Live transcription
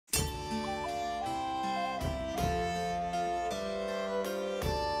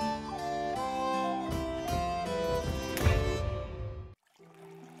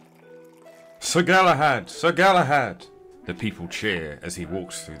Sir Galahad! Sir Galahad! The people cheer as he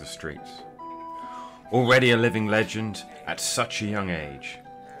walks through the streets. Already a living legend at such a young age,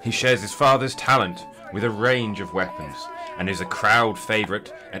 he shares his father's talent with a range of weapons and is a crowd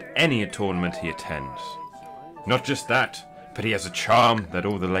favourite at any tournament he attends. Not just that, but he has a charm that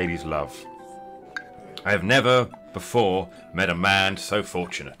all the ladies love. I have never before met a man so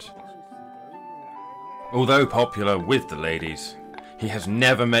fortunate. Although popular with the ladies, he has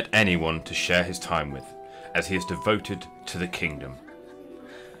never met anyone to share his time with, as he is devoted to the kingdom.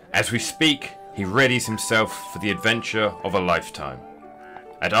 As we speak, he readies himself for the adventure of a lifetime.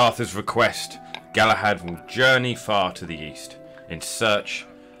 At Arthur's request, Galahad will journey far to the east, in search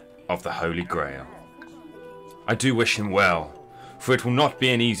of the Holy Grail. I do wish him well, for it will not be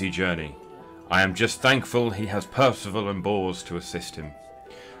an easy journey. I am just thankful he has Percival and Bors to assist him,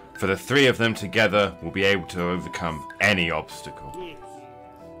 for the three of them together will be able to overcome any obstacle.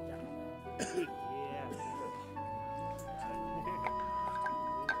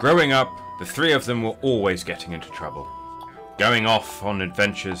 Growing up, the three of them were always getting into trouble, going off on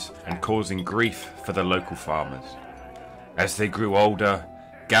adventures and causing grief for the local farmers. As they grew older,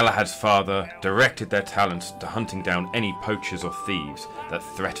 Galahad's father directed their talents to hunting down any poachers or thieves that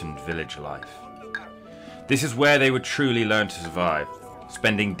threatened village life. This is where they would truly learn to survive,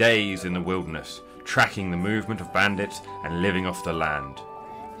 spending days in the wilderness, tracking the movement of bandits and living off the land.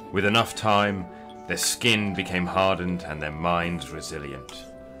 With enough time, their skin became hardened and their minds resilient.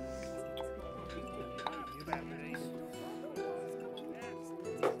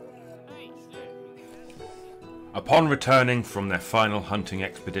 Upon returning from their final hunting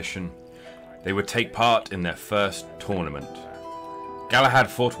expedition, they would take part in their first tournament. Galahad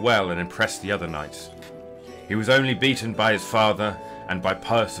fought well and impressed the other knights. He was only beaten by his father and by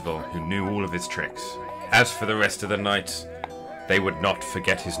Percival, who knew all of his tricks. As for the rest of the knights, they would not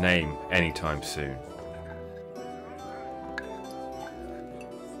forget his name anytime soon.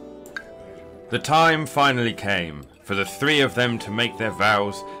 The time finally came for the three of them to make their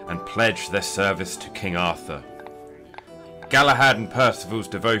vows and pledge their service to King Arthur. Galahad and Percival's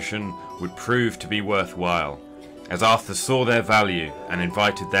devotion would prove to be worthwhile, as Arthur saw their value and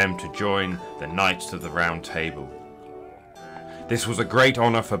invited them to join the Knights of the Round Table. This was a great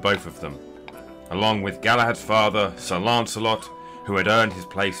honour for both of them, along with Galahad's father, Sir Lancelot, who had earned his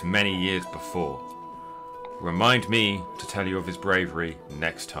place many years before. Remind me to tell you of his bravery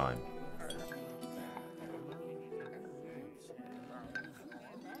next time.